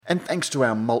And thanks to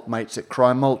our malt mates at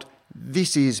Crime Malt,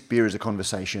 this is Beer as a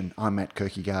Conversation. I'm Matt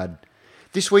Kierkegaard.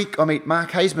 This week I meet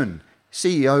Mark Haysman,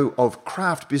 CEO of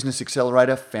craft business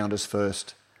accelerator Founders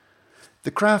First.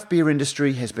 The craft beer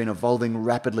industry has been evolving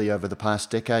rapidly over the past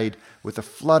decade with a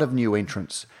flood of new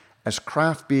entrants. As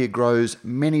craft beer grows,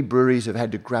 many breweries have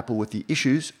had to grapple with the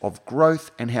issues of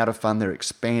growth and how to fund their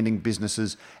expanding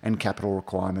businesses and capital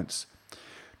requirements.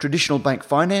 Traditional bank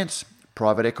finance,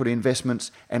 private equity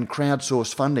investments and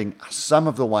crowdsourced funding are some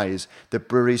of the ways that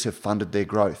breweries have funded their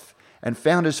growth, and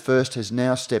Founders First has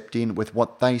now stepped in with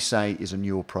what they say is a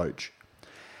new approach.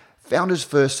 Founders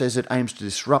First says it aims to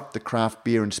disrupt the craft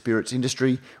beer and spirits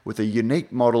industry with a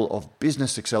unique model of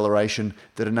business acceleration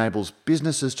that enables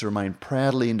businesses to remain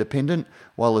proudly independent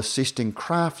while assisting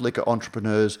craft liquor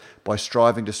entrepreneurs by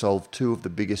striving to solve two of the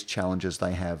biggest challenges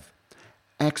they have: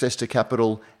 access to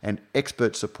capital and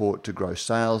expert support to grow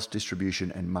sales,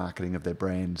 distribution and marketing of their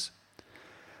brands.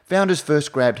 Founders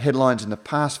First grabbed headlines in the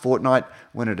past fortnight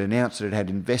when it announced that it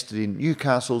had invested in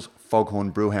Newcastle's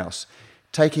Foghorn Brewhouse,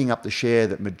 taking up the share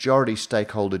that majority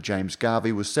stakeholder James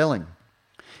Garvey was selling.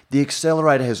 The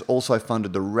accelerator has also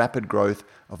funded the rapid growth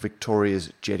of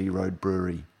Victoria's Jetty Road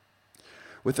Brewery.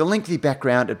 With a lengthy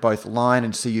background at both Lion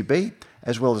and CUB,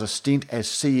 as well as a stint as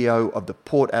CEO of the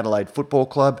Port Adelaide Football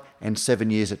Club and 7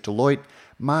 years at Deloitte,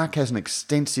 Mark has an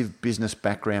extensive business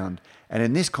background, and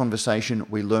in this conversation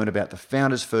we learn about the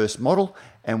Founders First model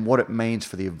and what it means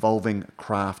for the evolving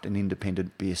craft and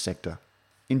independent beer sector.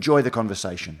 Enjoy the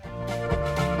conversation.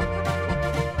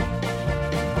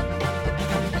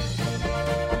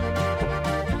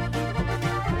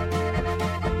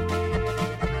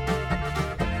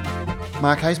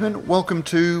 Mark Haysman, welcome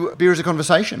to Beer as a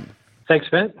Conversation. Thanks,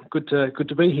 Matt. Good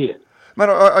to be here. Mate,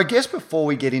 I guess before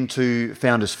we get into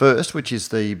Founders First, which is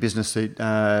the business that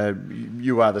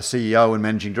you are the CEO and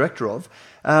Managing Director of,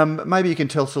 maybe you can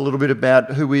tell us a little bit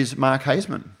about who is Mark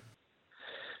Haysman.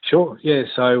 Sure, yeah.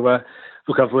 So,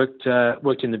 look, I've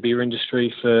worked in the beer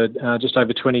industry for just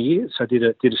over 20 years. I did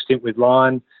a stint with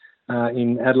Lion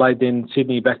in Adelaide, then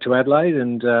Sydney, back to Adelaide,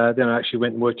 and then I actually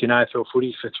went and worked in AFL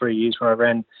footy for 3 years, where I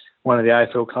ran one of the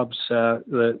AFL clubs,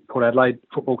 the Port Adelaide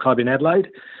Football Club in Adelaide.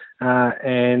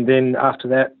 And then after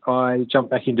that, I jumped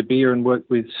back into beer and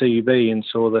worked with CUB and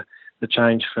saw the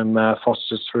change from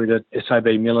Foster's through to SAB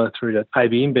Miller through to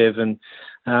AB InBev,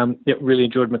 and really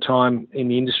enjoyed my time in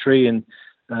the industry, and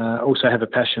also have a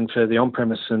passion for the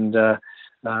on-premise and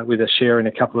with a share in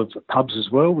a couple of pubs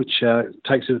as well, which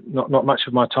takes not much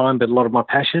of my time, but a lot of my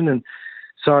passion. And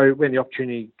so when the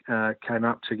opportunity came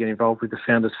up to get involved with the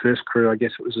Founders First crew, I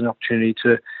guess it was an opportunity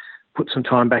to put some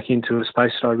time back into a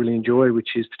space that I really enjoy, which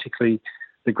is particularly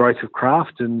the growth of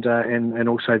craft and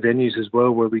also venues as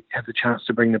well, where we have the chance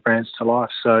to bring the brands to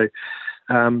life. So,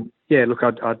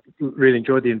 I really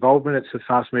enjoyed the involvement. It's a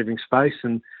fast-moving space,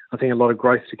 and I think a lot of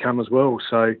growth to come as well.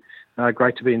 So,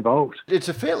 great to be involved. It's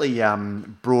a fairly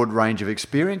broad range of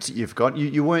experience that you've got.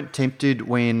 You weren't tempted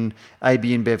when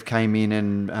AB InBev came in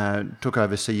and took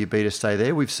over CUB to stay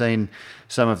there. We've seen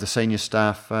some of the senior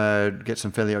staff get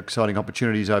some fairly exciting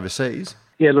opportunities overseas.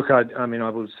 Yeah, look, I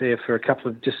was there for a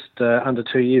couple of just under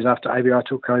 2 years after ABI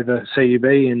took over CUB,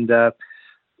 and a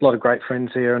lot of great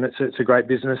friends there, and it's a great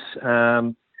business.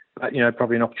 But,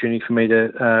 probably an opportunity for me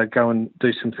to go and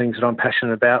do some things that I'm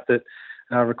passionate about that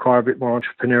require a bit more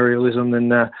entrepreneurialism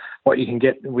than what you can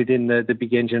get within the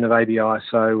big engine of ABI.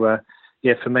 So,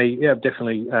 for me,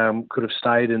 definitely could have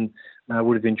stayed and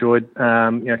would have enjoyed,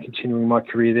 continuing my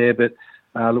career there.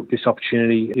 But look, this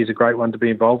opportunity is a great one to be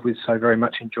involved with, so very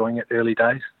much enjoying it early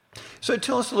days. So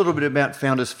tell us a little bit about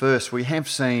Founders First. We have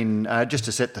seen, just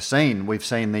to set the scene, we've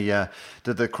seen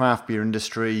the craft beer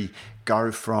industry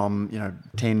go from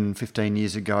 10, 15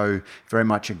 years ago, very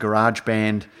much a garage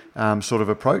band sort of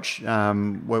approach.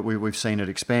 We've seen it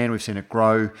expand, we've seen it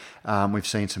grow, we've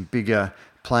seen some bigger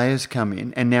players come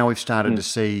in, and now we've started to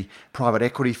see private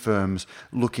equity firms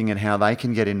looking at how they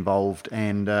can get involved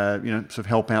and sort of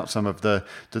help out some of the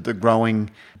growing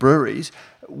breweries.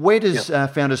 Where does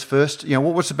Founders First,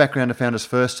 what's the background of Founders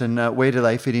First, and where do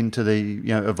they fit into the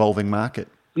evolving market?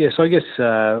 Yeah, so I guess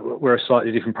we're a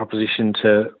slightly different proposition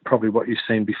to probably what you've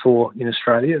seen before in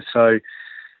Australia. So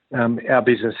our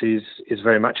business is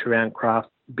very much around craft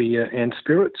beer and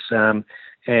spirits, and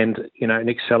an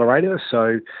accelerator.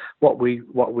 So what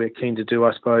we're keen to do,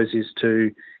 I suppose, is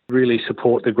to really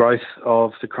support the growth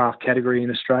of the craft category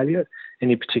in Australia, and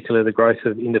in particular the growth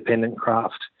of independent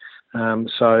craft.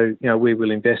 We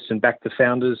will invest and back the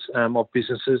founders of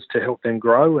businesses to help them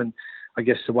grow. And I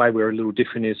guess the way we're a little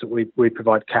different is that we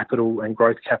provide capital and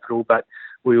growth capital, but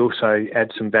we also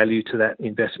add some value to that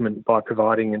investment by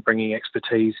providing and bringing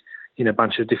expertise in a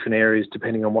bunch of different areas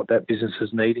depending on what that business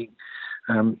is needing.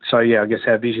 I guess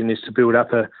our vision is to build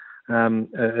up a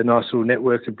nice little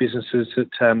network of businesses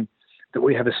that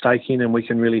we have a stake in, and we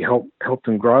can really help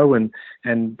them grow and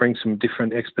bring some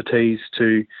different expertise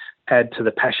to add to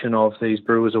the passion of these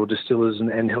brewers or distillers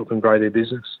and help them grow their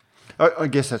business. I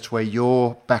guess that's where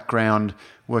your background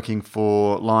working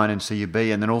for Lion and CUB,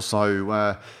 and then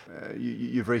also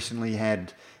you've recently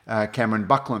had Cameron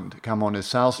Buckland come on as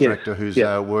sales director, who's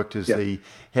worked as the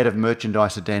head of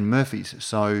merchandise at Dan Murphy's.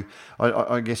 So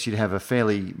I guess you'd have a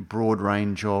fairly broad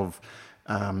range of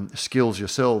skills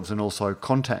yourselves and also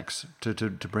contacts to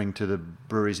bring to the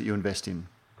breweries that you invest in.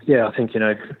 Yeah, I think,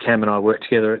 Cam and I worked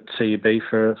together at CUB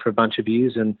for a bunch of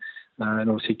years, and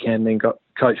obviously Cam then got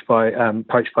poached by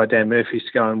Dan Murphy's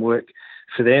to go and work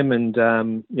for them, and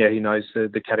he knows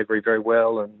the category very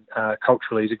well, and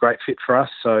culturally he's a great fit for us.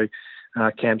 So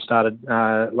Cam started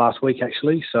last week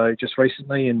actually, so just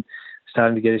recently, and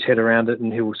starting to get his head around it,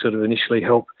 and he will sort of initially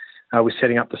help with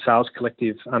setting up the sales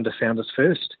collective under Founders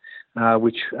First,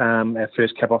 which our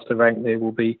first cab off the rank there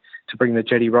will be to bring the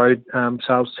Jetty Road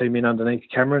sales team in underneath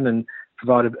Cameron and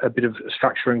provide a bit of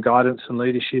structure and guidance and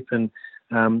leadership, and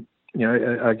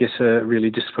I guess a really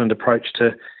disciplined approach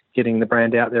to getting the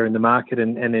brand out there in the market,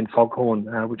 and then Foghorn,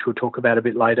 which we'll talk about a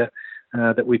bit later,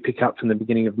 that we pick up from the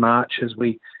beginning of March as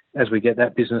we get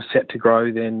that business set to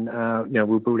grow. Then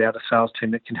we'll build out a sales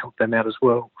team that can help them out as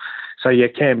well. So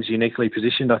Cam's uniquely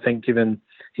positioned, I think, given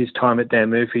his time at Dan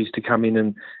Murphy's, to come in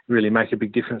and really make a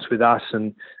big difference with us.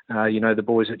 And the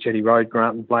boys at Jetty Road,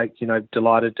 Grant and Blake,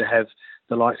 delighted to have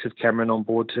the likes of Cameron on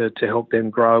board to help them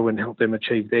grow and help them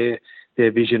achieve their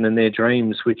vision and their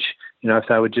dreams, which, if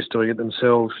they were just doing it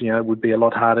themselves, it would be a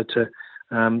lot harder to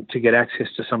get access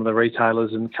to some of the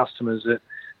retailers and customers that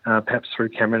perhaps through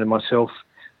Cameron and myself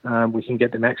we can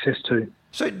get them access to.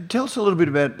 So tell us a little bit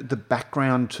about the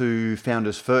background to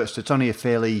Founders First. It's only a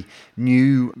fairly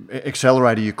new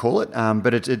accelerator, you call it,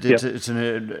 but it's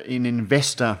an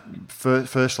investor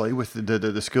firstly with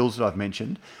the skills that I've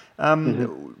mentioned. I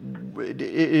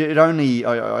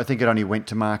think it only went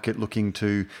to market looking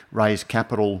to raise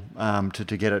capital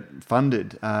to get it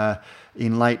funded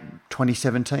in late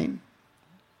 2017.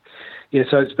 Yeah,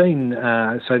 so it's been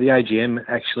so the AGM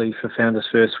actually for Founders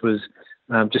First was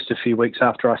just a few weeks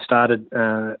after I started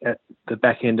at the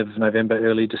back end of November,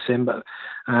 early December.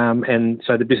 And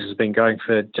so the business has been going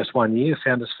for just 1 year,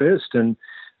 Founders First. And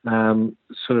one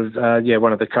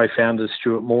of the co-founders,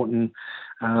 Stuart Morton,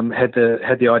 had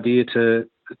the idea to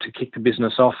kick the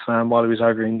business off while he was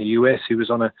over in the US. He was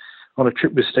on a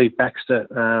trip with Steve Baxter,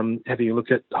 having a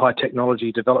look at high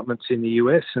technology developments in the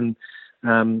US. And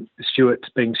Stuart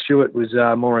was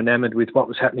more enamoured with what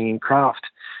was happening in craft,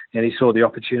 and he saw the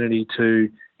opportunity to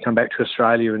come back to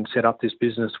Australia and set up this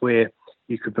business where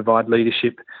you could provide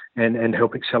leadership and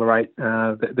help accelerate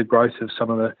the growth of some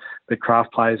of the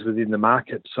craft players within the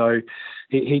market. So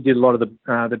he did a lot of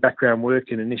the background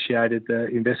work and initiated the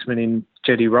investment in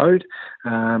Jetty Road.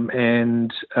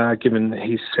 And given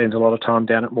he spends a lot of time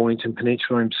down at Mornington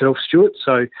Peninsula himself, Stuart,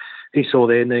 so he saw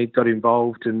their need, got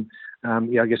involved, and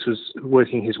I guess was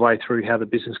working his way through how the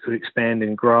business could expand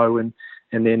and grow, and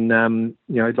then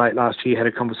late last year had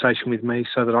a conversation with me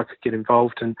so that I could get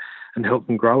involved and help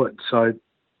them grow it. So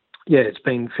it's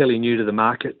been fairly new to the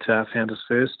market, Founders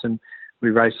First, and we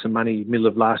raised some money middle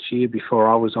of last year before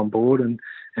I was on board, and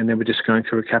then we're just going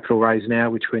through a capital raise now,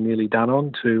 which we're nearly done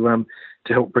on, to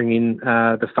help bring in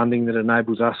the funding that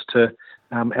enables us to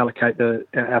allocate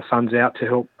our funds out to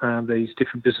help these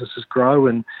different businesses grow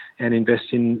and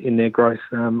invest in their growth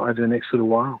over the next little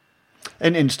while.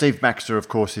 And Steve Baxter, of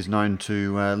course, is known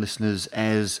to listeners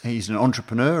as he's an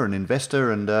entrepreneur, an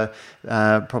investor, and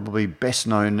probably best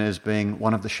known as being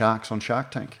one of the sharks on Shark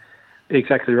Tank.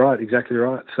 Exactly right.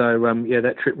 So,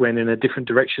 that trip went in a different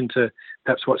direction to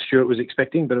perhaps what Stuart was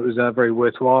expecting, but it was very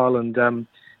worthwhile, and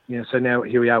so now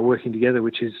here we are working together,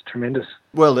 which is tremendous.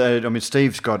 Well,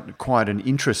 Steve's got quite an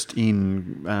interest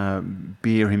in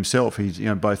beer himself. He's,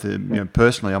 both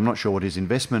personally, I'm not sure what his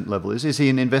investment level is. Is he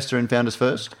an investor in Founders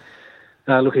First?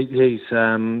 Look, he's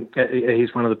one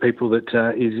of the people that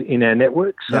is in our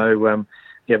network. So,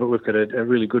 but we've got a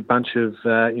really good bunch of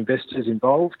investors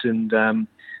involved, and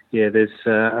there's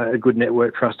a good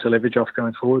network for us to leverage off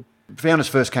going forward. Founders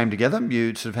First came together.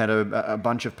 You sort of had a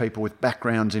bunch of people with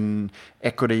backgrounds in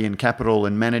equity and capital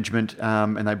and management,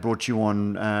 and they brought you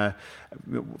on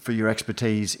for your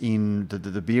expertise in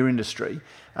the beer industry.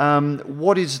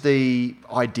 What is the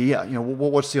idea?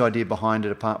 What's the idea behind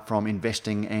it, apart from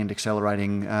investing and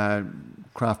accelerating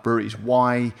craft breweries?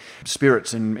 Why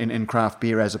spirits and craft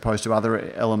beer as opposed to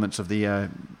other elements of the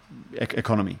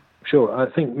economy? Sure. I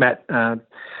think, Matt,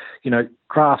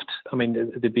 craft, I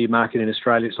mean, the beer market in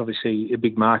Australia, it's obviously a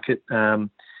big market,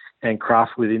 and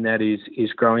craft within that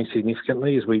is growing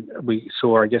significantly, as we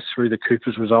saw, I guess, through the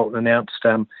Cooper's result announced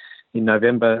in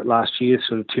November last year,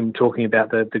 sort of Tim talking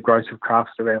about the growth of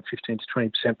craft at around 15 to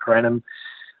 20% per annum.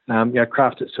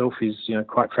 Craft itself is,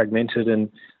 quite fragmented, and,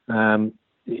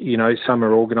 some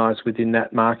are organised within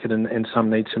that market and some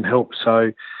need some help.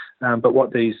 So, but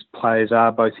what these players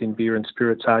are, both in beer and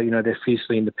spirits, are, they're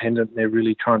fiercely independent. They're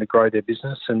really trying to grow their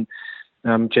business, and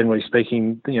generally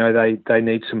speaking, they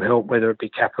need some help, whether it be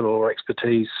capital or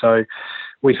expertise. So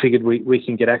we figured we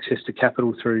can get access to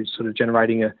capital through sort of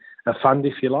generating a fund,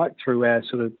 if you like, through our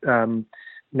sort of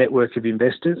network of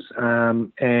investors,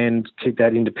 and keep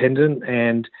that independent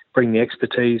and bring the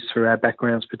expertise through our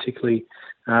backgrounds, particularly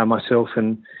myself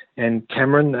and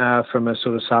Cameron from a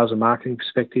sort of sales and marketing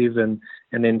perspective, and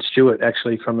then Stuart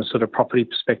actually from a sort of property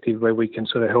perspective, where we can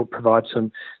sort of help provide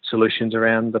some solutions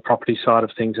around the property side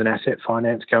of things and asset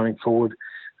finance going forward.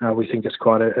 We think it's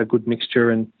quite a good mixture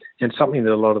and something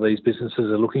that a lot of these businesses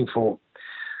are looking for.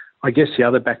 I guess the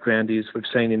other background is we've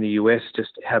seen in the US just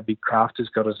how big craft has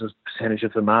got as a percentage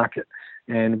of the market.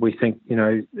 And we think,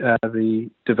 the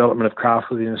development of craft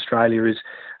within Australia is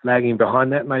lagging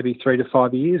behind that maybe 3 to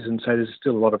 5 years. And so there's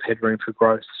still a lot of headroom for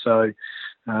growth. So,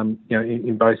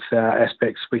 in both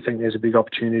aspects, we think there's a big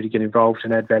opportunity to get involved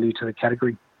and add value to the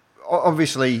category.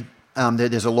 Obviously,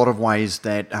 there's a lot of ways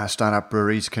that startup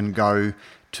breweries can go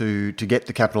to get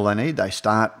the capital they need.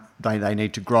 They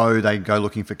need to grow. They go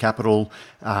looking for capital.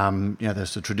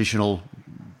 There's the traditional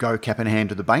go cap in hand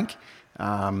to the bank,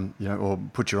 or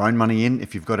put your own money in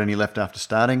if you've got any left after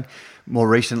starting. More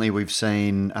recently, we've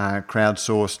seen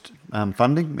crowdsourced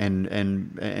funding and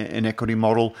an equity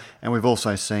model, and we've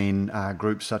also seen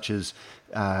groups such as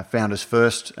Founders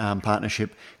First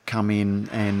partnership come in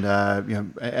and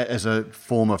as a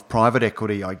form of private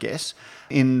equity, I guess.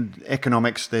 In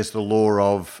economics, there's the law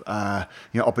of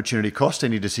opportunity cost.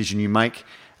 Any decision you make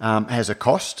has a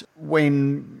cost.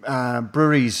 When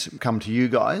breweries come to you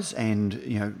guys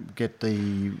and get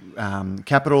the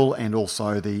capital and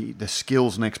also the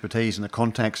skills and expertise and the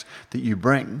contacts that you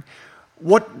bring,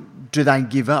 what do they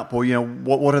give up, or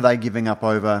what are they giving up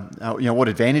over? What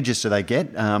advantages do they get,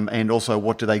 and also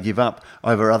what do they give up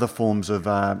over other forms of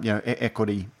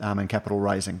equity and capital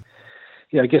raising?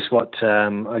 Yeah, I guess what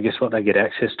they get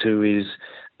access to is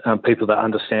people that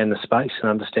understand the space and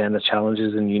understand the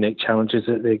challenges and unique challenges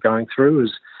that they're going through,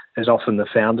 as often the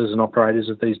founders and operators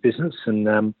of these business.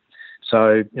 And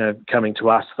so, coming to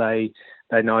us, they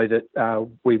know that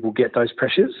we will get those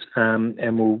pressures,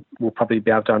 and we'll probably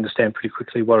be able to understand pretty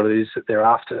quickly what it is that they're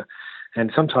after. And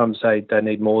sometimes they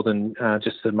need more than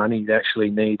just the money. They actually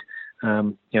need,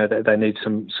 they need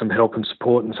some help and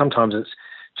support. And sometimes it's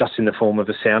just in the form of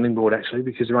a sounding board, actually,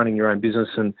 because running your own business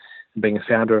and being a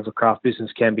founder of a craft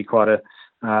business can be quite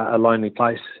a lonely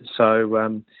place.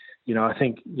 So, I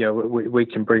think, we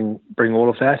can bring all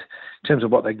of that. In terms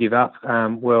of what they give up,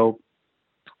 well,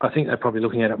 I think they're probably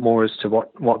looking at it more as to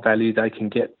what value they can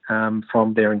get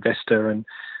from their investor. And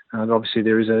obviously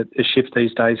there is a shift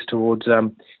these days towards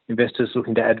investors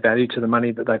looking to add value to the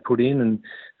money that they put in.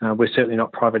 And we're certainly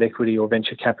not private equity or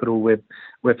venture capital.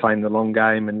 We're playing the long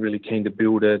game and really keen to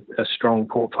build a strong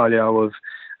portfolio of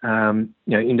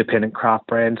independent craft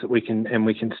brands that we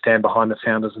can stand behind the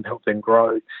founders and help them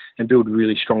grow and build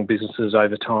really strong businesses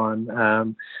over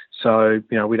time. So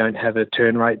we don't have a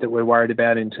turn rate that we're worried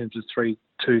about in terms of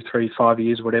 2, 3, 5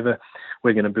 years, whatever.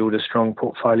 We're going to build a strong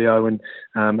portfolio and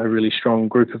a really strong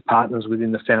group of partners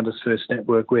within the Founders First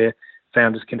network, where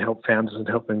founders can help founders and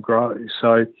help them grow.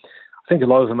 So I think a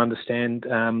lot of them understand,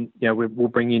 we'll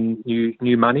bring in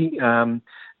new money,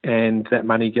 and that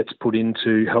money gets put in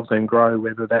to help them grow,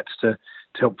 whether that's to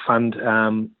help fund,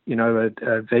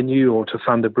 a venue, or to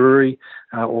fund a brewery,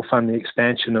 or fund the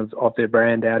expansion of their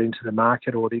brand out into the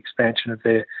market, or the expansion of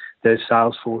their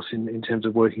sales force in terms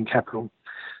of working capital.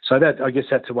 So I guess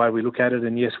that's the way we look at it.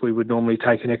 And yes, we would normally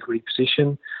take an equity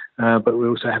position, but we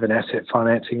also have an asset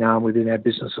financing arm within our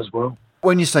business as well.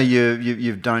 When you say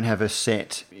you don't have a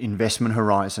set investment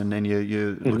horizon and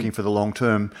you're looking for the long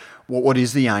term, what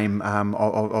is the aim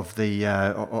of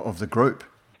the group?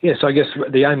 Yes, I guess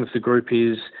the aim of the group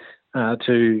is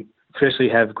to firstly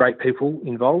have great people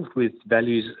involved with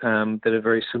values that are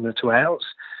very similar to ours,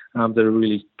 that are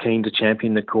really keen to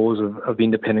champion the cause of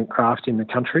independent craft in the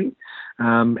country,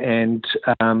 and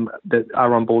that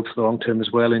are on board for the long term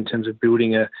as well, in terms of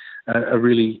building a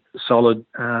really solid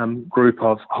group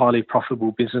of highly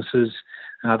profitable businesses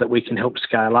that we can help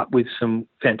scale up with some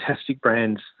fantastic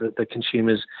brands that the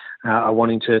consumers are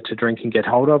wanting to drink and get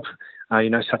hold of,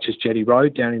 such as Jetty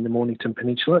Road down in the Mornington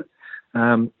Peninsula.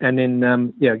 and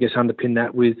then I guess underpin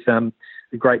that with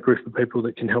a great group of people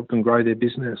that can help them grow their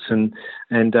business. And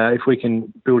if we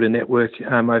can build a network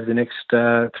over the next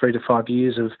 3 to 5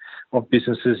 years of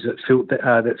businesses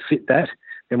that fit that,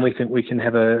 then we can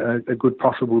have a good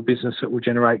profitable business that will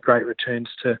generate great returns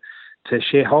to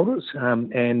shareholders.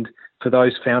 And for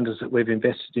those founders that we've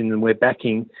invested in and we're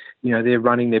backing, they're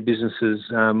running their businesses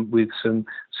with some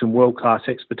world-class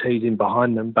expertise in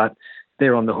behind them, but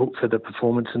they're on the hook for the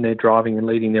performance, and they're driving and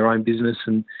leading their own business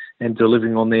and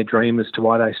delivering on their dream as to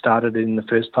why they started it in the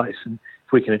first place. And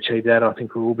if we can achieve that, I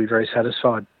think we'll all be very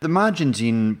satisfied. The margins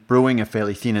in brewing are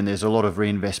fairly thin, and there's a lot of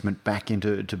reinvestment back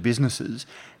into businesses.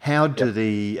 How do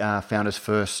the Founders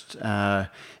First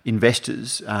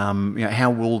investors,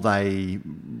 how will they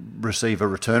receive a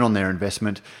return on their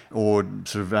investment, or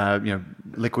sort of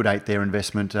liquidate their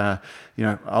investment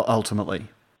ultimately?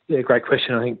 Yeah, great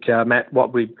question. I think, Matt,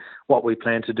 what we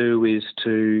plan to do is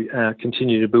to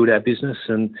continue to build our business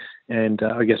and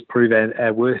I guess prove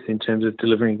our worth in terms of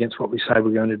delivering against what we say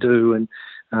we're going to do,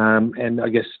 and I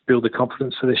guess build the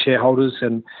confidence for the shareholders.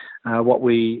 And what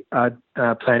we are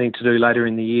planning to do later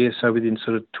in the year, so within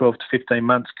sort of 12 to 15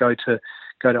 months, go to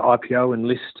IPO and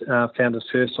list Founders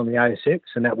First on the ASX,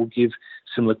 and that will give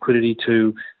some liquidity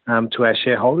to our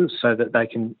shareholders so that they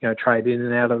can trade in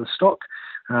and out of the stock.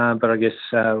 But I guess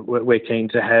we're keen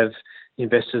to have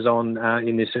investors on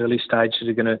in this early stage that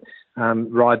are going to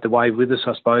ride the wave with us,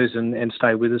 I suppose, and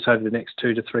stay with us over the next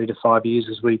 2 to 3 to 5 years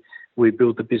as we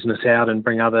build the business out and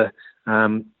bring other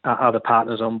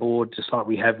partners on board, just like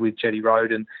we have with Jetty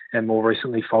Road and more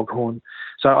recently Foghorn.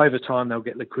 So over time they'll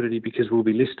get liquidity because we'll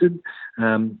be listed,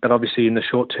 but obviously in the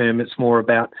short term it's more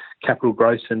about capital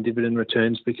growth and dividend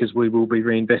returns, because we will be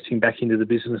reinvesting back into the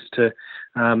business to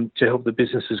help the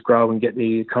businesses grow and get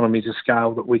the economies of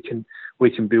scale that we can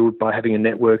build by having a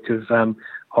network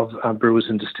of brewers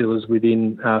and distillers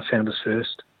within Founders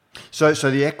First. So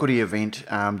the equity event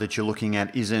that you're looking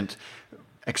at isn't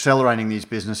accelerating these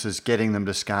businesses, getting them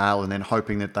to scale, and then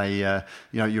hoping that they,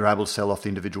 you're able to sell off the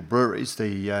individual breweries.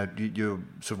 You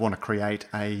sort of want to create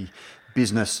a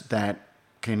business that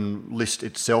can list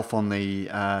itself on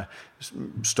the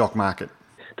stock market.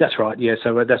 That's right. Yeah.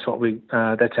 So that's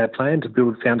that's our plan, to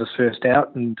build Founders First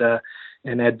out and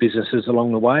add businesses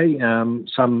along the way.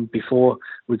 Some before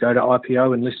we go to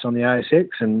IPO and list on the ASX,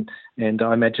 and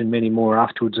I imagine many more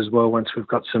afterwards as well, once we've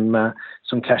got some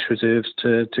cash reserves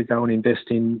to go and invest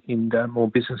in more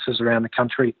businesses around the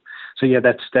country. So yeah,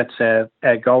 that's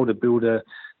our goal, to build a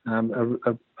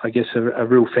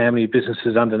real family of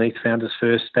businesses underneath Founders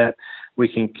First that we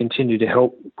can continue to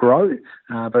help grow,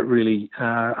 but really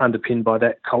underpinned by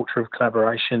that culture of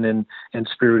collaboration and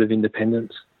spirit of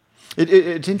independence.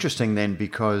 It's interesting then,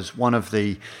 because one of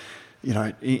the,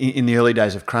 in the early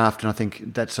days of craft, and I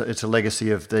think it's a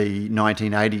legacy of the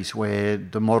 1980s, where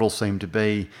the model seemed to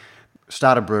be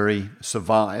start a brewery,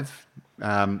 survive,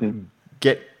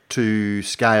 get to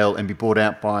scale and be bought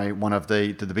out by one of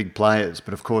the big players.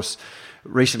 But of course,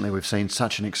 recently we've seen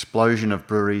such an explosion of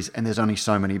breweries, and there's only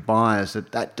so many buyers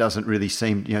that doesn't really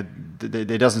seem,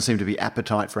 there doesn't seem to be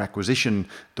appetite for acquisition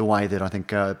the way that I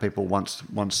think people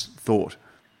once thought.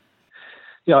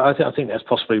 Yeah, I think that's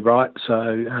possibly right.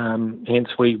 So hence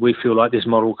we feel like this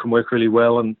model can work really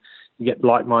well, and you get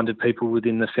like-minded people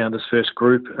within the Founders First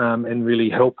group and really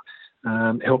help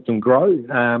them grow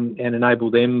and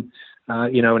enable them,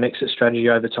 an exit strategy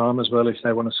over time as well, if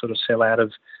they want to sort of sell out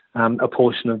of a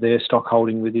portion of their stock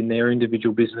holding within their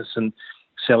individual business and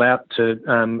sell out to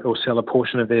or sell a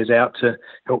portion of theirs out to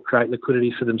help create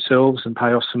liquidity for themselves and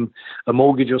pay off a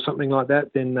mortgage or something like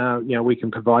that. Then we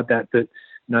can provide that. But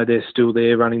they're still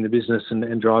there running the business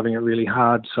and driving it really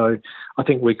hard. So I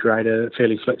think we create a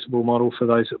fairly flexible model for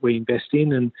those that we invest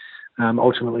in, and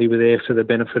ultimately we're there for the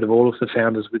benefit of all of the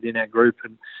founders within our group.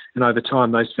 And over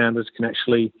time, those founders can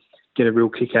actually get a real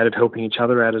kick out of helping each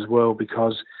other out as well,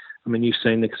 because, I mean, you've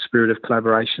seen the spirit of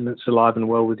collaboration that's alive and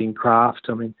well within craft.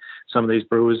 I mean, some of these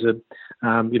brewers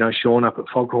are, Sean up at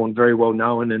Foghorn, very well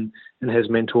known and has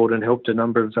mentored and helped a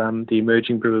number of the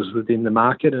emerging brewers within the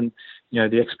market. And,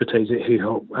 the expertise that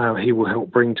he will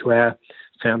help bring to our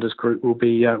founders group will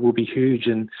be huge.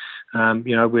 And,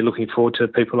 we're looking forward to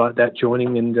people like that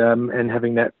joining and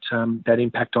having that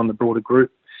impact on the broader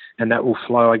grouut. And that will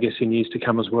flow, I guess, in years to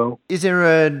come as well. Is there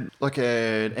an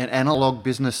analog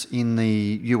business in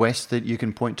the US that you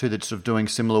can point to that's sort of doing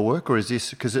similar work, or is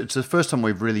this, because it's the first time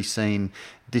we've really seen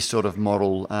this sort of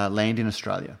model land in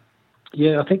Australia?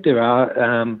 Yeah, I think there are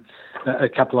a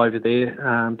couple over there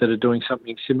that are doing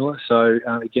something similar. So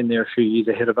again, they're a few years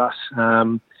ahead of us.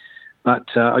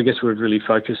 But I guess we're really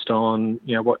focused on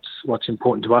what's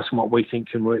important to us and what we think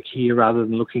can work here, rather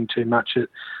than looking too much at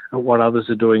what others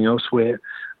are doing elsewhere.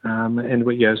 And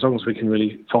as long as we can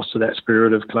really foster that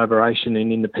spirit of collaboration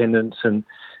and independence, and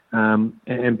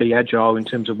be agile in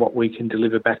terms of what we can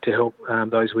deliver back to help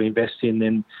those we invest in,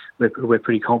 then we're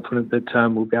pretty confident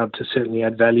that we'll be able to certainly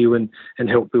add value and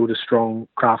help build a strong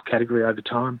craft category over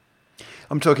time.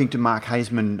 I'm talking to Mark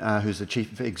Haysman, who's the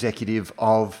Chief Executive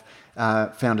of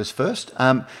Founders First.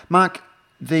 Mark,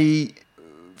 the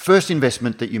first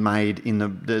investment that you made in the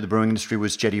brewing industry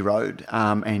was Jetty Road,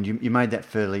 and you made that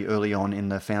fairly early on in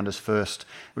the Founders First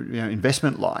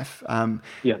investment life.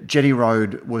 Jetty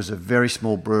Road was a very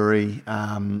small brewery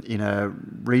in a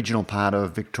regional part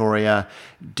of Victoria,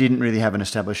 didn't really have an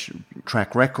established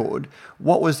track record.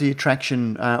 What was the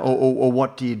attraction, or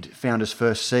what did Founders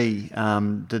First see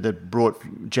that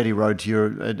brought Jetty Road to your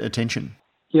attention?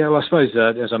 Yeah, well, I suppose,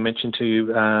 as I mentioned to you,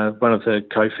 one of the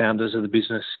co-founders of the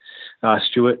business,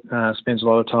 Stuart, spends a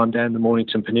lot of time down in the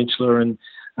Mornington Peninsula, and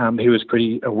he was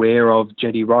pretty aware of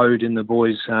Jetty Road and the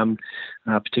boys,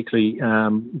 particularly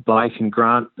Blake and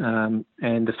Grant, and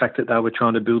the fact that they were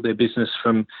trying to build their business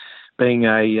from being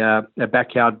a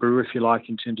backyard brewer, if you like,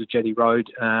 in terms of Jetty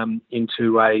Road,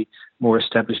 into a more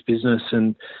established business.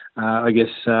 And I guess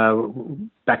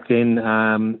back then,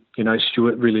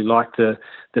 Stuart really liked the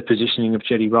positioning of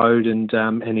Jetty Road,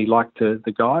 and he liked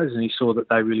the guys, and he saw that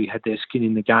they really had their skin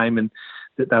in the game, and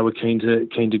that they were keen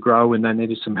to grow, and they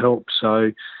needed some help.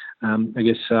 So I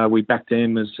guess we backed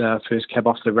them as first cab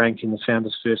off the rank in the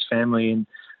Founders First family, and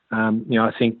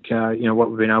I think what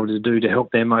we've been able to do to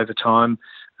help them over time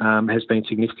has been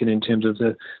significant in terms of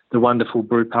the wonderful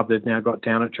brew pub they've now got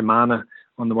down at Dramana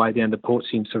on the way down to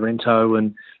Portsea in Sorrento,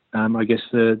 and I guess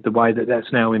the way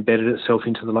that's now embedded itself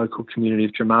into the local community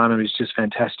of Dramana is just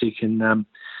fantastic, and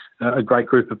a great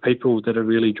group of people that are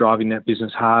really driving that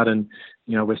business hard, and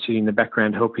we're sitting in the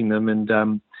background helping them,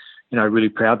 and really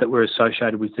proud that we're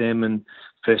associated with them. And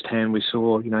firsthand we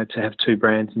saw to have two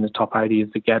brands in the top 80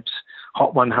 of the GAP's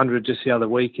Hot 100 just the other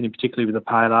week, and particularly with the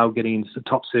Pale Ale getting into the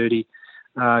top 30.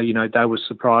 They were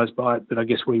surprised by it, but I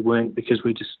guess we weren't, because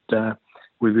we just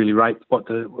we really rate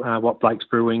what Blake's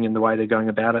brewing and the way they're going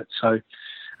about it. So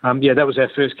that was our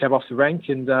first cab off the rank,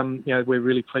 and we're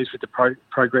really pleased with the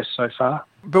progress so far.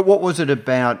 But what was it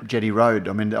about Jetty Road?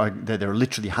 I mean, there are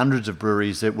literally hundreds of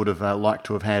breweries that would have liked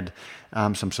to have had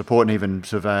some support, and even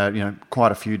sort of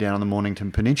quite a few down on the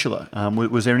Mornington Peninsula.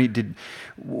 Was there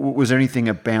anything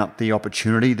about the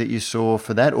opportunity that you saw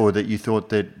for that, or that you thought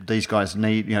that these guys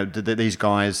that these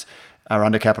guys are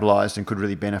undercapitalised and could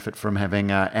really benefit from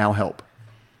having our help?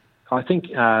 I think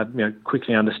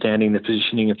quickly understanding the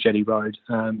positioning of Jetty Road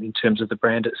in terms of the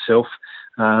brand itself,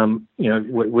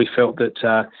 we felt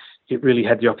that it really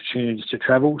had the opportunity to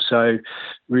travel. So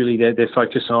really their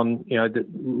focus on the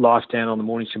life down on the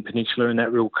Mornington Peninsula and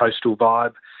that real coastal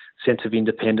vibe, sense of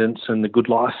independence and the good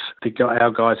life.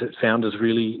 Our guys at Founders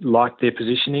really liked their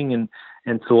positioning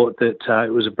and thought that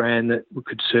it was a brand that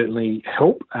could certainly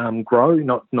help grow,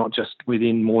 not just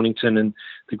within Mornington and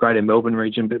the greater Melbourne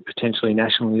region, but potentially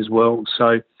nationally as well. So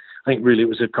I think really it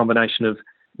was a combination of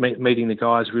meeting the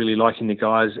guys, really liking the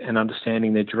guys and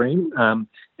understanding their dream,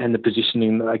 and the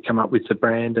positioning that they come up with the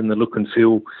brand and the look and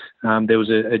feel. There was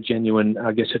a genuine,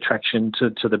 I guess, attraction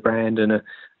to the brand and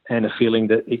a feeling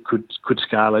that it could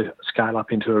scale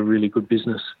up into a really good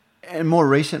business. And more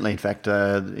recently, in fact,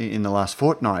 in the last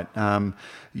fortnight,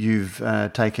 you've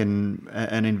taken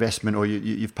an investment, or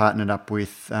you've partnered up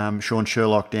with Sean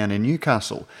Sherlock down in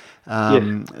Newcastle.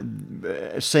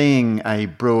 Yes. Seeing a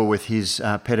brewer with his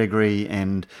pedigree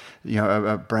and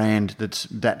a brand that's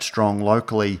that strong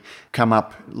locally come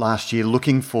up last year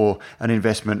looking for an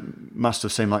investment must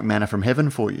have seemed like manna from heaven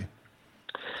for you.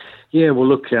 Yeah, well,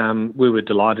 look, we were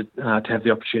delighted to have the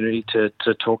opportunity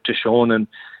to talk to Sean and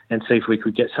see if we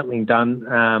could get something done.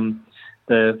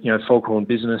 The Foghorn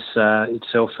business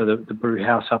itself, for the brew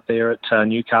house up there at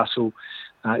Newcastle,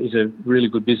 is a really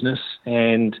good business,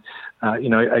 and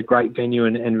a great venue,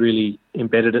 and really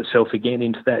embedded itself again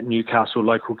into that Newcastle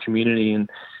local community. And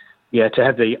to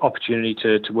have the opportunity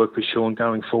to work with Sean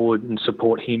going forward and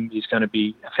support him is going to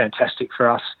be fantastic for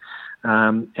us.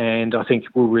 And I think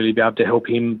we'll really be able to help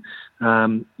him,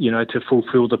 to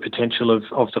fulfil the potential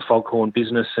of the Foghorn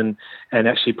business and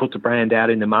actually put the brand out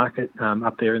in the market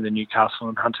up there in the Newcastle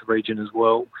and Hunter region as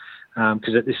well.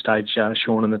 Because at this stage,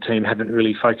 Sean and the team haven't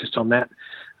really focused on that.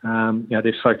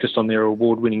 They've focused on their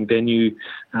award-winning venue,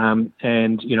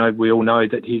 and we all know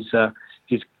that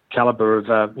his calibre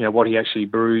of what he actually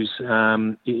brews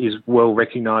is well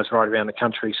recognised right around the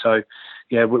country. So,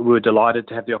 yeah, we're delighted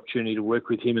to have the opportunity to work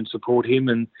with him and support him,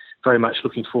 and very much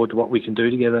looking forward to what we can do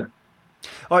together.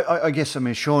 I guess,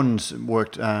 Sean's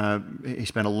worked, he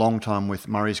spent a long time with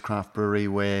Murray's Craft Brewery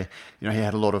where, he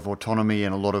had a lot of autonomy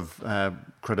and a lot of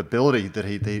credibility that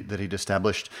he'd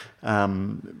established.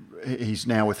 He's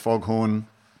now with Foghorn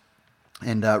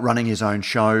and running his own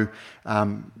show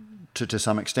to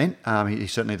some extent.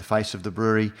 He's certainly the face of the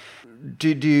brewery. Do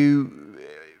you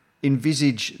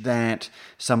envisage that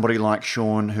somebody like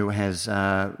Sean, who has,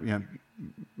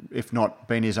 if not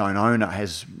been his own owner,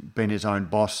 has been his own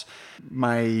boss,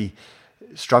 may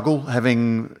struggle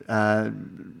having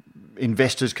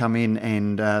investors come in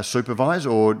and supervise,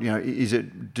 or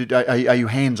are you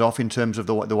hands off in terms of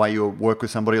the way you work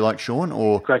with somebody like Sean?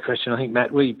 Or great question. I think,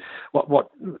 Matt,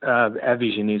 what our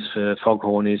vision is for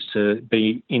Foghorn is to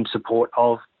be in support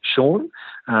of Sean.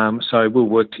 So we'll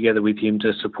work together with him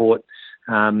to support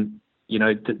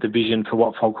the vision for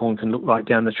what Foghorn can look like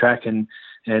down the track, and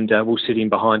we'll sit in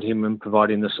behind him and provide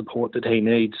him the support that he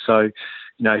needs. So,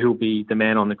 he'll be the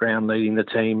man on the ground leading the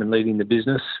team and leading the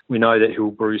business. We know that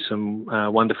he'll brew some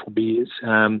wonderful beers,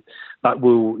 but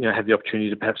we'll have the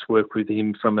opportunity to perhaps work with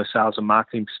him from a sales and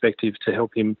marketing perspective to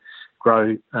help him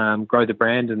grow the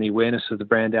brand and the awareness of the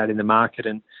brand out in the market,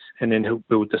 and then he'll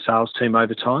build the sales team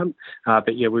over time.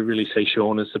 But yeah, we really see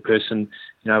Sean as the person,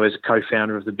 as a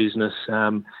co-founder of the business,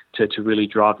 to really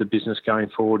drive the business going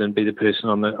forward and be the person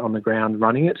on the ground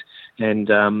running it, and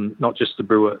not just the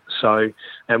brewer. So,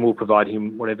 and we'll provide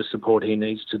him whatever support he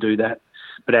needs to do that.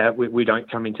 But we don't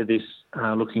come into this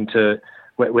looking to.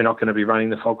 We're not going to be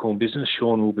running the Foghorn business.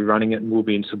 Sean will be running it, and we'll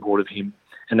be in support of him.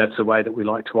 And that's the way that we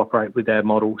like to operate with our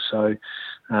model. So,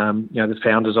 the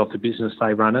founders of the business,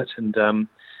 they run it, and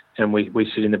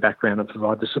we sit in the background and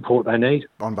provide the support they need.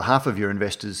 On behalf of your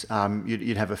investors,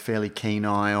 you'd have a fairly keen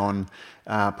eye on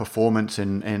performance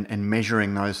and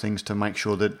measuring those things to make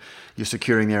sure that you're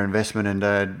securing their investment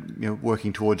and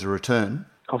working towards a return.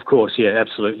 Of course, yeah,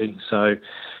 absolutely. So,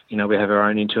 we have our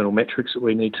own internal metrics that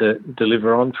we need to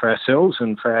deliver on for ourselves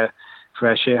and for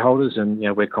our shareholders, and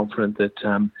we're confident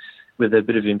that with a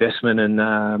bit of investment and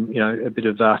a bit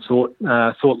of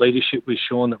thought leadership with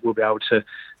Sean, that we'll be able to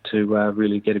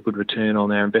really get a good return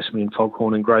on our investment in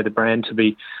Foghorn and grow the brand to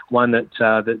be one that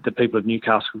the people of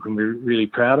Newcastle can be really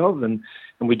proud of. And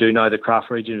we do know the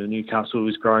craft region of Newcastle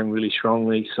is growing really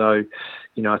strongly. So,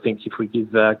 I think if we give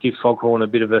Foghorn a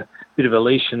bit of a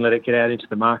leash and let it get out into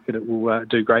the market, it will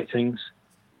do great things.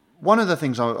 One of the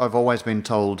things I've always been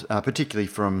told, particularly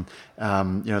from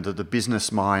the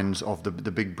business minds of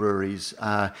the big breweries,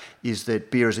 is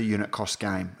that beer is a unit cost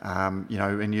game.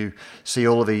 And you see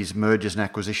all of these mergers and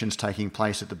acquisitions taking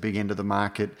place at the big end of the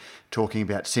market, talking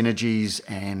about synergies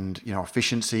and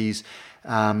efficiencies.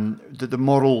 The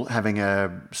model, having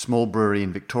a small brewery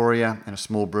in Victoria and a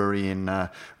small brewery in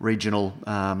regional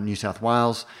New South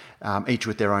Wales, each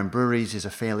with their own breweries, is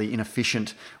a fairly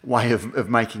inefficient way of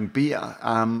making beer.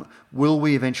 Will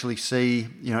we eventually see,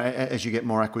 as you get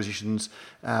more acquisitions,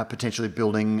 potentially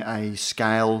building a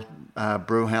scale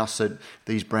brew house that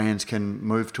these brands can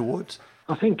move towards?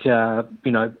 I think,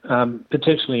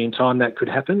 potentially in time that could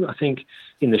happen. I think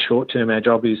in the short term, our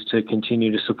job is to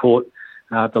continue to support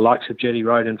the likes of Jetty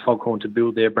Road and Foghorn to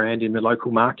build their brand in the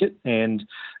local market, and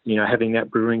having that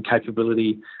brewing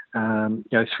capability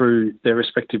through their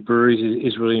respective breweries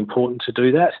is really important to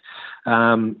do that.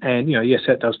 Yes,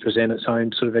 that does present its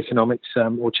own sort of economics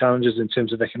or challenges in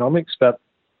terms of economics, but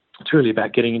it's really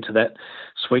about getting into that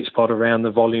sweet spot around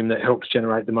the volume that helps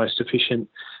generate the most efficient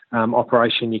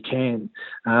operation you can.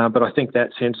 But I think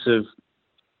that sense of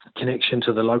connection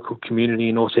to the local community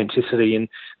and authenticity, and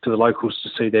to the locals to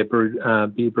see their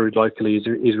beer brewed locally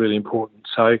is really important.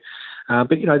 So, but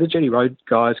the Jetty Road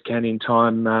guys can, in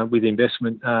time, with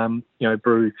investment,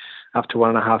 brew up to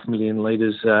 1.5 million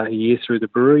litres a year through the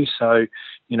brewery. So,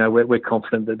 we're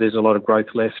confident that there's a lot of growth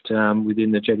left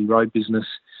within the Jetty Road business,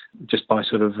 just by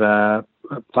sort of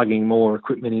plugging more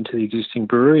equipment into the existing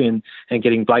brewery and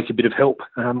getting Blake a bit of help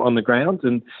on the ground.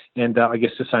 And I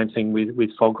guess the same thing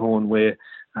with Foghorn, where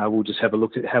we'll just have a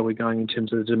look at how we're going in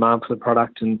terms of the demand for the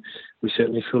product, and we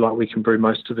certainly feel like we can brew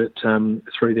most of it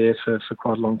through there for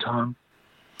quite a long time.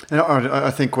 And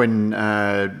I think when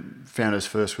Founders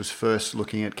First was first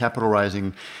looking at capital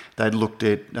raising, they'd looked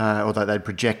at, although they'd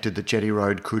projected that Jetty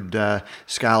Road could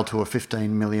scale to a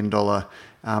 $15 million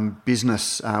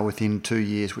business within 2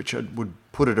 years, which would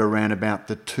put it around about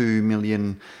the 2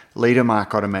 million litre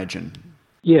mark, I'd imagine.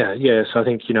 Yeah. So I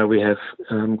think, we have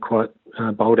quite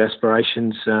bold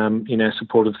aspirations in our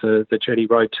support of the Jetty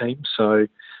Road team. So,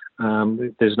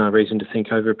 there's no reason to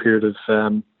think over a period of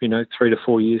 3 to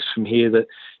 4 years from here that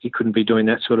he couldn't be doing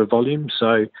that sort of volume.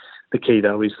 So the key,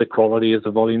 though, is the quality of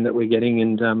the volume that we're getting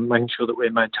and making sure that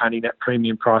we're maintaining that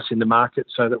premium price in the market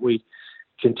so that we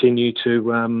continue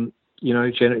to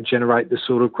generate the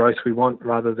sort of growth we want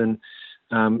rather than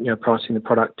pricing the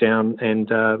product down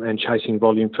and chasing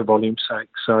volume for volume's sake.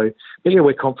 So,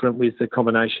 we're confident with the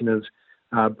combination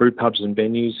of brew pubs and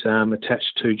venues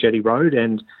attached to Jetty Road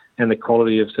and the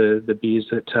quality of the beers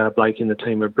that Blake and the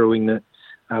team are brewing that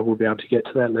we'll be able to get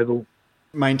to that level.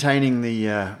 Maintaining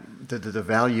the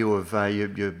value of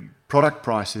your product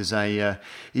price is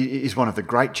one of the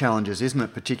great challenges, isn't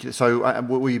it? Particularly, so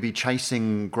will you be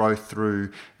chasing growth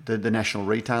through the national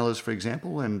retailers, for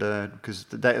example, and because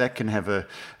that can have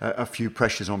a few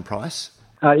pressures on price?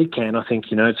 It can. I think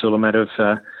it's all a matter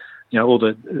of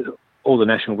all the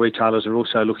national retailers are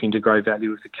also looking to grow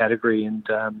value of the category, and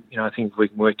I think if we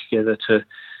can work together to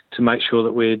make sure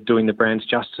that we're doing the brands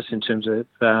justice in terms of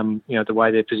the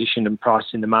way they're positioned and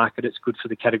priced in the market, it's good for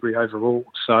the category overall.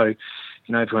 So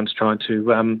everyone's trying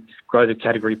to grow the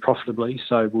category profitably,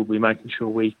 so we'll be making sure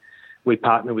we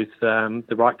partner with the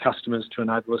right customers to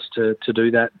enable us to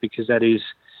do that, because that is,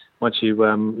 once you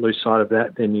lose sight of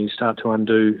that, then you start to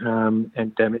undo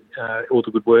and damage all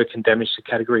the good work and damage the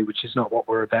category, which is not what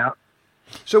we're about.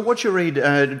 So what's your read,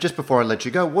 just before I let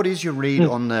you go, what is your read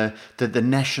on the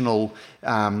national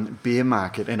beer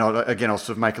market? And I'll sort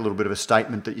of make a little bit of a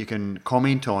statement that you can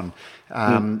comment on.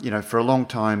 For a long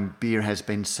time, beer has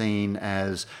been seen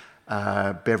as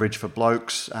a beverage for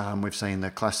blokes. We've seen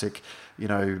the classic,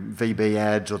 VB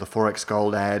ads or the Forex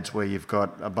Gold ads where you've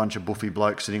got a bunch of buffy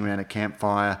blokes sitting around a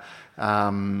campfire.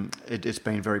 It's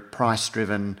been very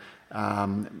price-driven,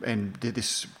 and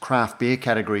this craft beer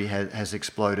category has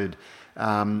exploded.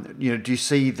 Do you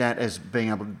see that as being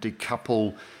able to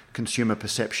decouple consumer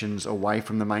perceptions away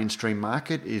from the mainstream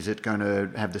market? Is it going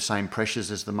to have the same pressures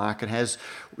as the market has?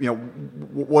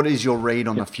 What is your read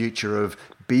on the future of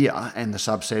beer and the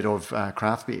subset of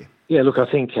craft beer? Yeah, look, I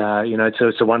think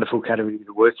it's a wonderful category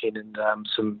to work in, and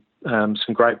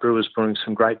some great brewers brewing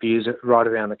some great beers right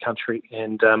around the country.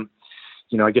 And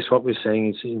I guess what we're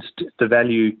seeing is the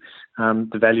value of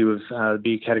the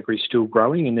beer category is still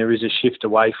growing, and there is a shift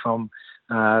away from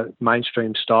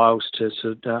mainstream styles to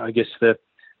the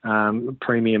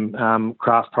premium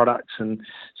craft products, and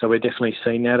so we're definitely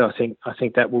seeing that. I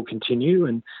think that will continue,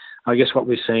 and I guess what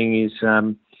we're seeing is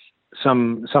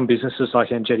some businesses like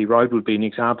Jetty Road would be an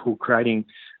example, creating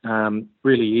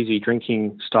really easy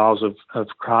drinking styles of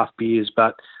craft beers,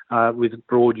 but with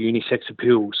broad unisex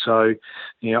appeal. So,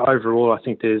 overall, I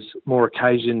think there's more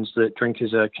occasions that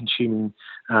drinkers are consuming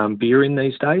beer in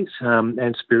these days,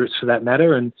 and spirits for that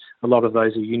matter, and a lot of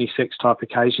those are unisex type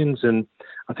occasions, and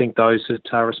I think those that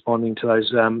are responding to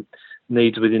those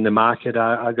needs within the market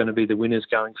are going to be the winners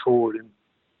going forward. And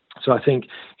so I think,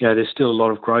 there's still a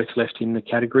lot of growth left in the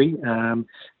category,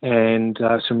 and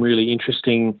some really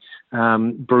interesting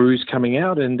brews coming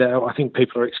out. And I think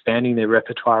people are expanding their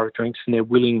repertoire of drinks, and they're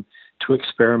willing to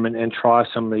experiment and try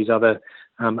some of these other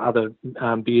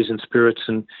beers and spirits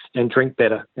and drink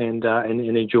better and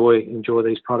enjoy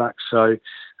these products. So,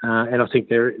 and I think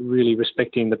they're really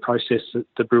respecting the process that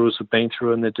the brewers have been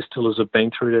through and the distillers have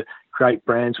been through to create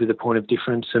brands with a point of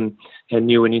difference and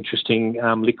new and interesting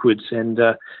liquids, and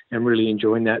really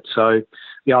enjoying that. So,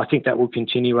 I think that will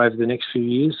continue over the next few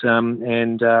years and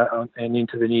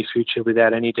into the near future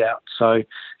without any doubt. So,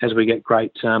 as we get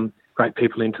great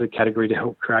people into the category to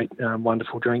help create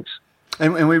wonderful drinks.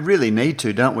 And we really need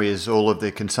to, don't we, as all of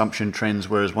the consumption trends,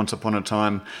 whereas once upon a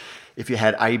time, if you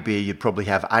had a beer, you'd probably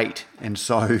have 8. And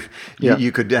so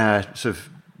you could sort of,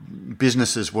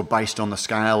 businesses were based on the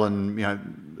scale and,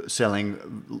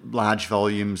 selling large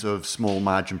volumes of small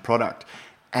margin product.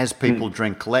 As people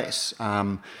drink less,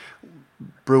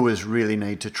 brewers really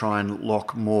need to try and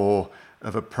lock more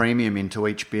of a premium into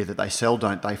each beer that they sell,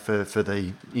 don't they, for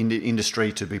the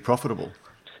industry to be profitable?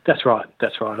 That's right.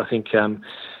 I think,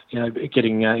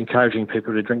 encouraging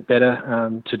people to drink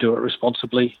better, to do it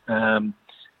responsibly, and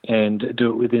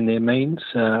do it within their means,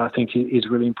 I think is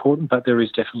really important. But there is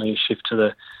definitely a shift to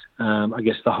the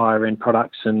higher end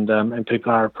products, and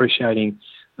people are appreciating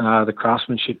the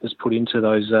craftsmanship that's put into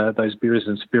those beers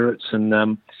and spirits, and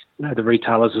the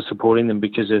retailers are supporting them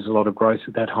because there's a lot of growth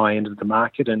at that high end of the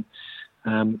market, and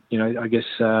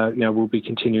we'll be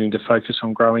continuing to focus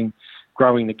on growing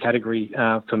the category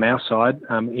from our side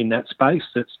in that space.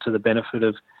 That's to the benefit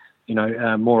of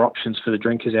more options for the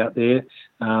drinkers out there,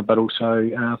 but also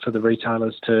for the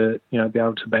retailers to be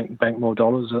able to bank more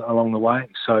dollars along the way.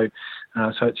 So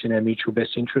it's in our mutual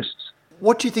best interests.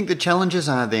 What do you think the challenges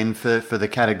are then for the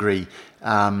category?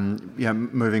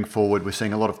 Moving forward, we're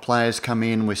seeing a lot of players come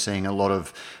in, we're seeing a lot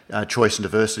of choice and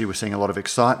diversity, we're seeing a lot of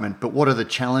excitement. But what are the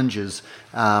challenges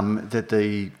that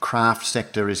the craft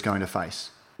sector is going to face?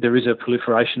 There is a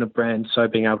proliferation of brands, so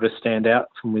being able to stand out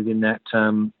from within that,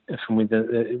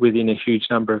 within a huge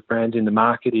number of brands in the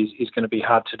market is going to be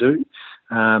hard to do.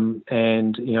 And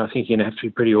I think you're going to have to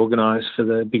be pretty organised for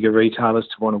the bigger retailers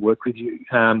to want to work with you,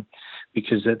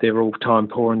 because they're all time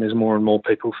poor and there's more and more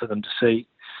people for them to see.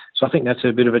 So I think that's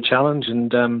a bit of a challenge,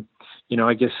 and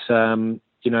I guess the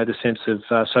sense of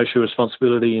social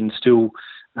responsibility and still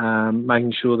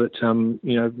making sure that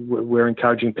we're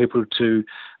encouraging people to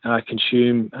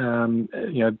consume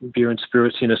beer and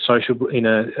spirits in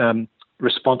a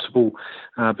responsible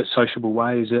but sociable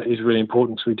way is really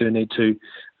important. So we do need to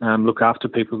look after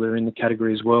people that are in the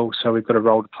category as well. So we've got a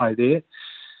role to play there.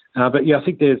 But yeah, I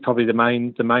think they're probably the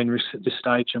main risk at this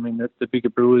stage. I mean, the bigger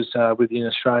brewers within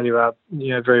Australia are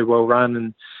very well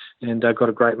run and got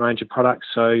a great range of products.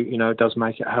 So it does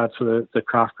make it hard for the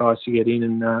craft guys to get in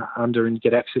and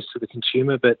get access to the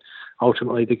consumer. But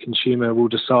ultimately, the consumer will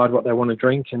decide what they want to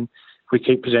drink, and if we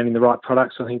keep presenting the right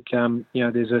products, I think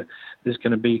there's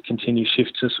going to be a continued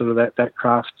shift to sort of that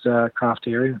craft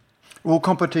area. Will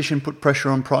competition put pressure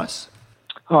on price?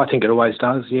 Oh, I think it always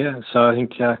does, yeah. So I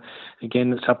think,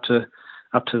 again, it's up to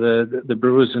the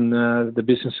brewers and the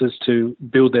businesses to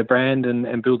build their brand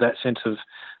and build that sense of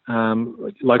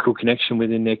local connection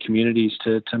within their communities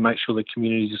to make sure the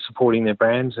communities are supporting their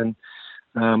brands. And,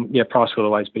 price will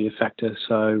always be a factor.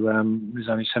 So there's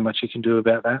only so much you can do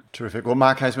about that. Terrific. Well,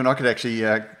 Mark Haysman, I could actually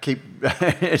keep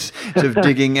sort of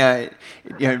digging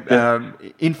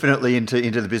infinitely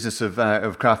into the business of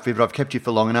craft beer, but I've kept you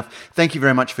for long enough. Thank you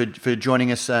very much for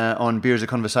joining us on Beer as a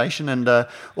Conversation, and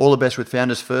all the best with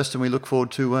Founders First. And we look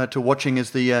forward to watching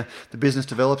as the business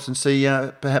develops and see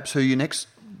perhaps who you next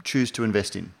choose to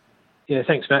invest in. Yeah,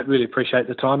 thanks, Matt. Really appreciate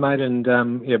the time, mate, and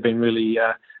been really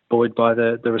buoyed by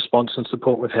the response and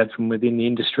support we've had from within the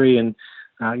industry, and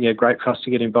great for us to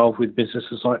get involved with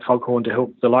businesses like Foghorn to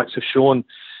help the likes of Sean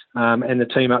and the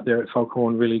team up there at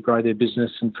Foghorn really grow their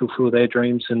business and fulfil their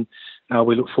dreams. And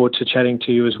we look forward to chatting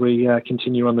to you as we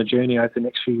continue on the journey over the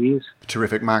next few years.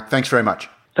 Terrific, Mark. Thanks very much.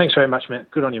 Thanks very much, Matt.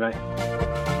 Good on you, mate.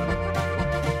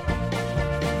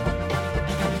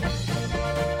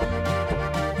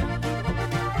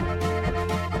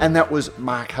 And that was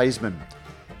Mark Haysman.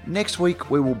 Next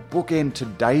week, we will bookend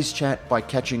today's chat by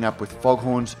catching up with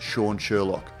Foghorn's Sean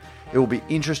Sherlock. It will be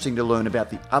interesting to learn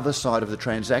about the other side of the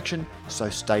transaction, so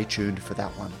stay tuned for that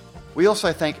one. We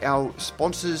also thank our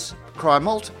sponsors, Cry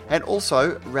Malt, and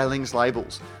also Rallings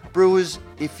Labels. Brewers,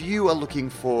 if you are looking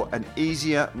for an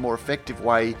easier, more effective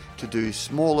way to do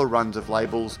smaller runs of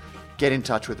labels, get in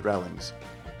touch with Rallings.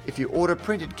 If you order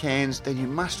printed cans, then you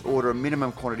must order a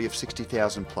minimum quantity of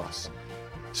 60,000 plus.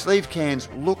 Sleeve cans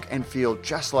look and feel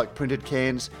just like printed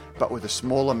cans, but with a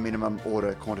smaller minimum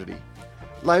order quantity.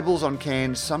 Labels on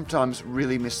cans sometimes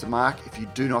really miss the mark if you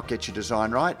do not get your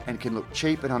design right, and can look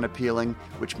cheap and unappealing,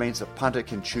 which means the punter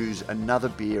can choose another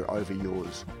beer over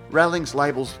yours. Rallings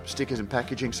labels, stickers and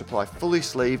packaging supply fully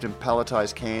sleeved and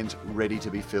palletised cans ready to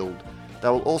be filled. They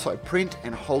will also print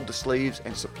and hold the sleeves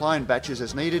and supply in batches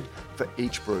as needed for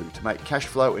each brew to make cash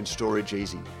flow and storage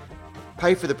easy.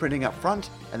 Pay for the printing up front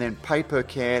and then pay per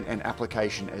can and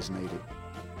application as needed.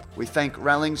 We thank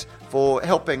Rallings for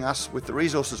helping us with the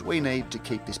resources we need to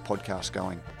keep this podcast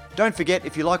going. Don't forget,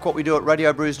 if you like what we do at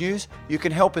Radio Brews News, you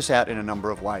can help us out in a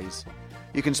number of ways.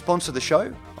 You can sponsor the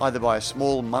show, either by a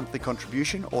small monthly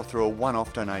contribution or through a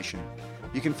one-off donation.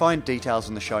 You can find details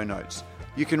in the show notes.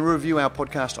 You can review our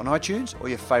podcast on iTunes or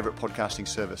your favourite podcasting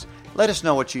service. Let us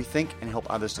know what you think and help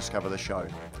others discover the show.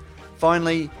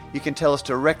 Finally, you can tell us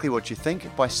directly what you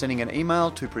think by sending an email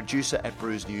to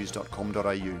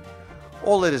producer@brewsnews.com.au.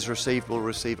 All letters received will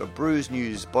receive a Brews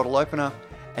News bottle opener,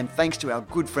 and thanks to our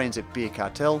good friends at Beer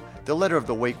Cartel, the letter of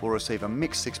the week will receive a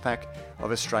mixed six-pack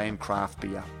of Australian craft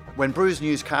beer. When Brews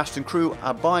News cast and crew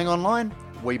are buying online,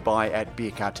 we buy at Beer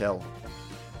Cartel.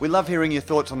 We love hearing your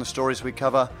thoughts on the stories we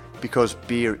cover, because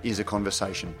beer is a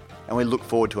conversation, and we look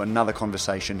forward to another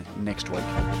conversation next week.